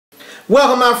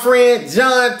Welcome, my friend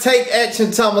John Take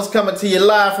Action Thomas, coming to you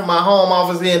live from my home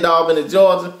office here in Albany,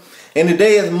 Georgia. And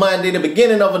today is Monday, the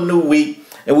beginning of a new week.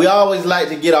 And we always like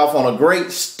to get off on a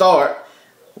great start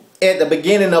at the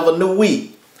beginning of a new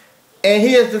week. And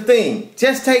here's the thing,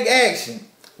 just take action.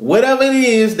 Whatever it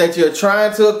is that you're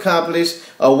trying to accomplish,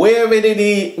 or wherever it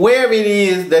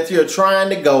is that you're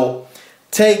trying to go,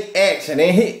 take action.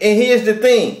 And here's the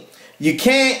thing, you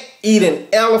can't eat an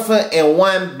elephant in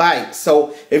one bite.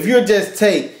 So if you just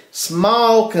take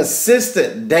small,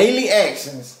 consistent daily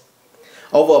actions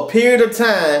over a period of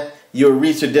time, you'll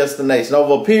reach your destination.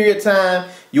 Over a period of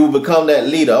time, you will become that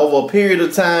leader. Over a period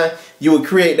of time, you will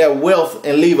create that wealth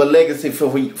and leave a legacy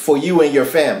for you and your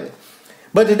family.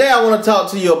 But today I want to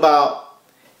talk to you about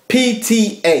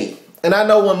PTA. And I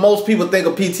know when most people think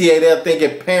of PTA, they're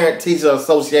thinking Parent Teacher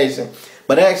Association.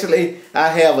 But actually, I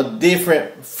have a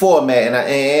different format,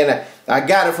 and I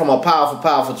got it from a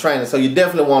powerful trainer. So you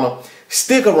definitely want to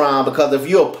stick around, because if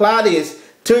you apply this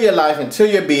to your life and to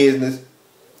your business,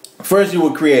 first you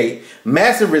will create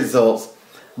massive results,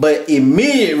 but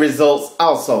immediate results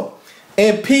also.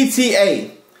 And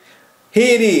PTA,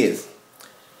 here it is.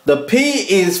 The P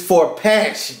is for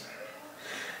passion.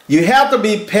 You have to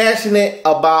be passionate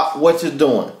about what you're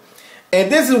doing. And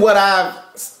this is what I've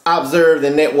observed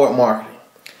in network marketing.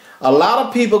 A lot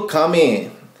of people come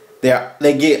in,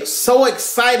 they get so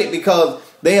excited because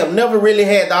they have never really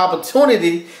had the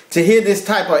opportunity to hear this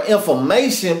type of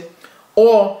information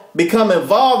or become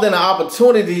involved in an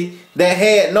opportunity that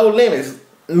had no limits.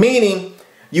 Meaning,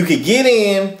 you could get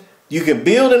in, you can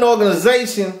build an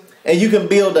organization, and you can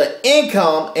build an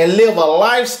income and live a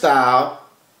lifestyle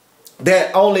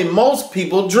that only most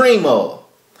people dream of.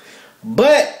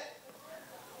 But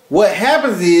what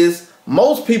happens is,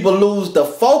 most people lose the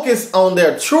focus on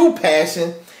their true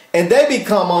passion, and they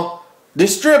become a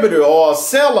distributor or a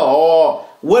seller or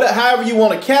however you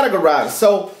want to categorize it.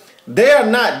 So they're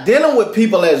not dealing with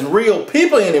people as real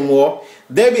people anymore.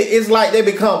 It's like they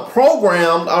become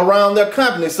programmed around their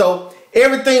company. So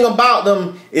everything about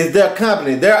them is their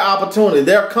company, their opportunity,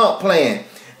 their comp plan,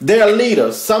 their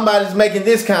leader. Somebody's making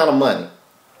this kind of money.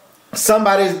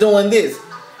 Somebody's doing this.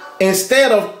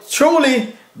 Instead of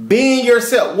truly being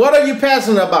yourself. What are you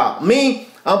passionate about? Me,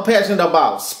 I'm passionate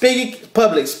about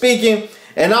public speaking,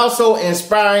 and also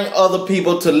inspiring other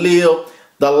people to live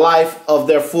the life of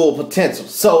their full potential.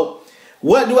 So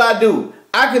what do?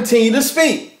 I continue to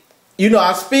speak. You know,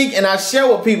 I speak and I share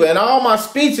with people, and all my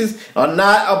speeches are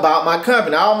not about my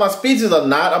company. All my speeches are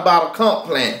not about a comp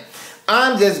plan.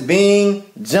 I'm just being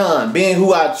John, being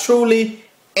who I truly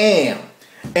am.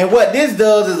 And what this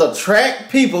does is attract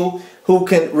people who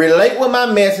can relate with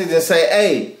my message and say,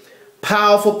 hey,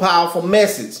 powerful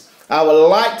message. I would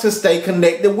like to stay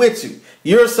connected with you.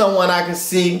 You're someone I can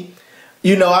see,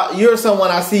 you're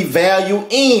someone I see value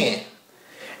in.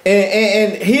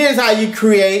 And here's how you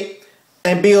create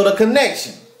and build a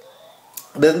connection.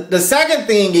 The second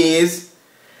thing is,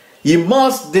 you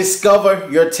must discover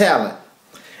your talent.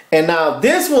 And now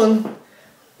this one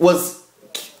was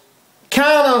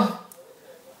kind of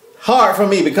hard for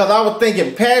me, because I was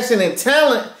thinking passion and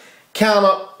talent kind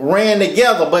of ran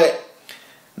together. But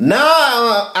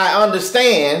now I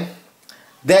understand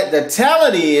that the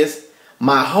talent is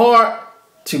my heart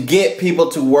to get people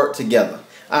to work together.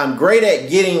 I'm great at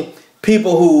getting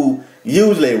people who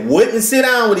usually wouldn't sit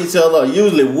down with each other, or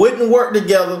usually wouldn't work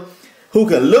together, who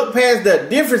can look past their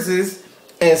differences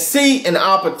and see an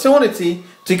opportunity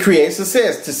to create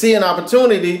success, to see an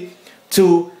opportunity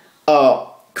to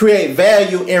create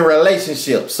value in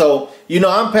relationships. So,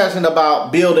 I'm passionate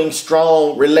about building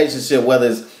strong relationship, whether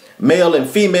it's male and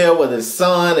female, whether it's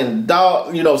son and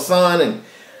dog, son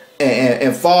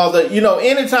and father,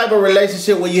 any type of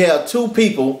relationship where you have two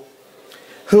people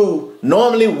who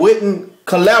normally wouldn't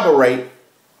collaborate.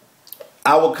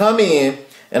 I will come in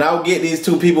and I will get these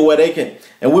two people where they can,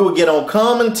 and we will get on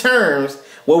common terms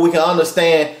where we can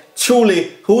understand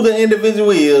truly who the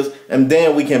individual is, and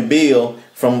then we can build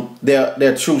from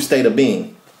their true state of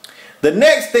being. The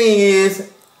next thing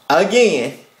is,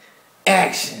 again,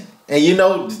 action. And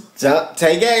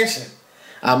take action.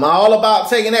 I'm all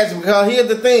about taking action, because here's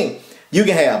the thing. You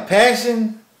can have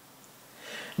passion.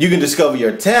 You can discover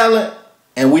your talent.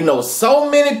 And we know so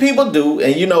many people do.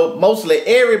 And mostly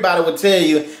everybody will tell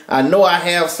you, I know I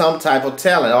have some type of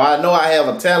talent. Or I know I have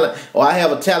a talent. Or I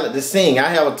have a talent to sing. I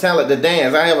have a talent to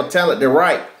dance. I have a talent to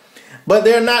write. But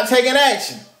they're not taking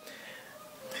action.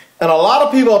 And a lot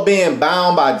of people are being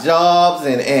bound by jobs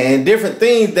and different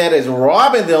things that is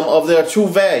robbing them of their true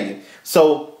value.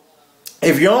 So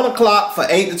if you're on the clock for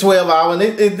 8 to 12 hours,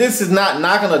 this is not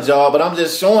knocking a job, but I'm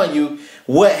just showing you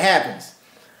what happens.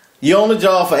 You're on the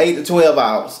job for 8 to 12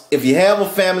 hours. If you have a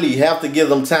family, you have to give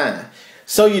them time.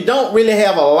 So you don't really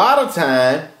have a lot of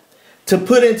time to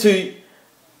put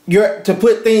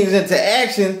things into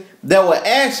action that will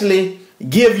actually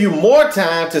give you more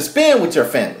time to spend with your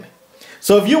family.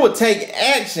 So if you would take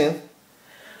action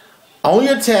on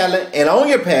your talent and on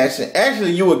your passion,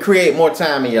 actually you would create more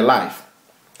time in your life.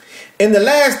 And the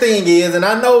last thing is, and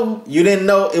I know you didn't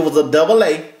know it was a double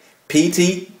A,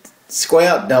 PT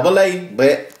squared double A,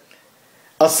 but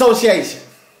association.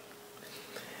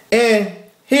 And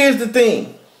here's the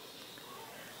thing.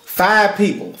 5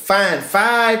 people. Find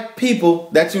 5 people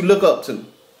that you look up to.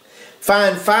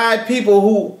 Find 5 people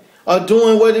who are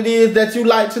doing what it is that you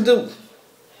like to do,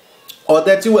 or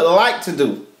that you would like to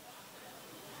do.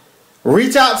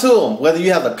 Reach out to them, whether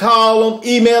you have to call them,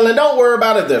 email, and don't worry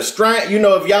about it. They're straight. You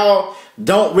know, if y'all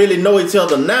don't really know each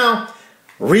other now,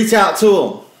 reach out to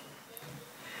them.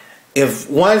 If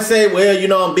one say, well, you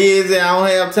know, I'm busy, I don't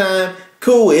have time,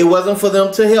 cool. It wasn't for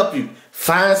them to help you.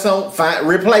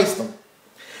 Replace them.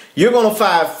 You're going to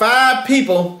find 5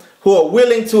 people who are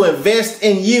willing to invest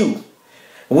in you.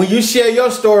 When you share your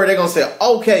story, they're going to say,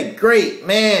 okay, great,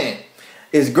 man.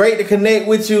 It's great to connect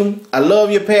with you. I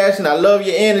love your passion. I love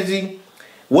your energy.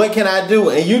 What can I do?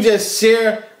 And you just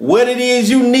share what it is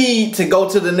you need to go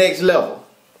to the next level.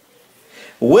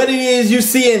 What it is you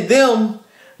see in them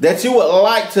that you would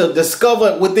like to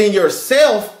discover within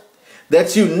yourself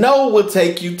that you know will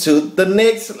take you to the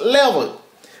next level.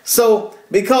 So,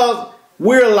 because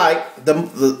we're like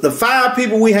the 5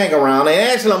 people we hang around, and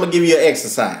actually I'm going to give you an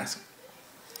exercise.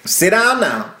 Sit down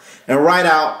now and write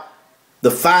out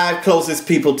the 5 closest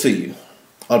people to you,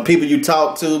 or people you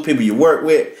talk to, people you work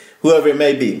with, whoever it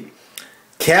may be.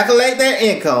 Calculate their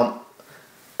income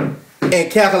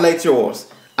and calculate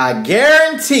yours. I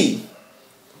guarantee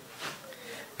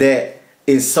that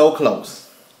it's so close.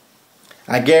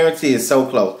 I guarantee it's so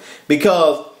close.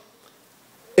 Because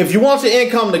if you want your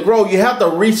income to grow, you have to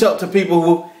reach up to people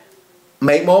who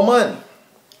make more money.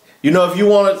 You know, if you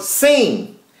want to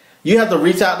sing, you have to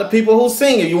reach out to people who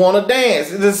sing. If you want to dance,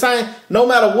 it's the same. No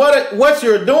matter what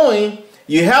you're doing,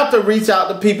 you have to reach out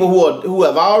to people who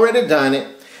have already done it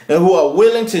and who are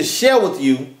willing to share with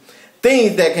you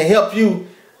things that can help you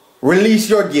release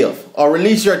your gift or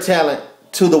release your talent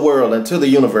to the world and to the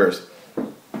universe.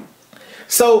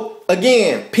 So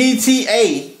again,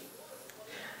 PTA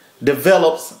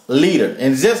develops leader.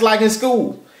 And just like in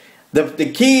school,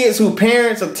 the kids whose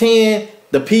parents attend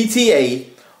the PTA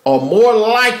are more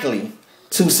likely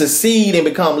to succeed and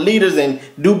become leaders and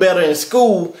do better in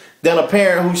school than a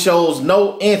parent who shows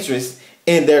no interest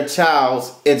in their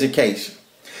child's education.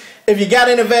 If you got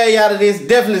any value out of this,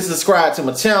 definitely subscribe to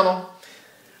my channel.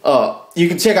 You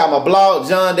can check out my blog,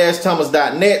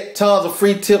 john-thomas.net. Tons of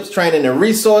free tips, training, and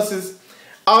resources.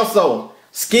 Also,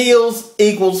 skills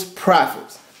equals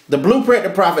profits.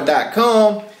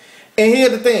 theblueprinttoprofit.com. And here's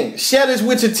the thing, share this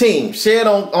with your team. Share it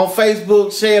on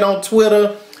Facebook, share it on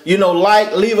Twitter. You know,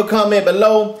 leave a comment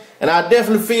below, and I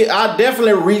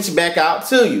definitely reach back out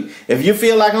to you. If you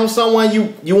feel like I'm someone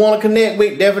you want to connect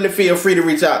with, definitely feel free to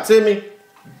reach out to me.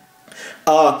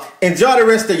 Enjoy the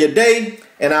rest of your day,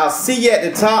 and I'll see you at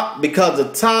the top, because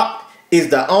the top is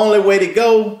the only way to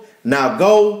go. Now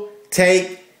go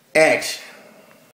take action.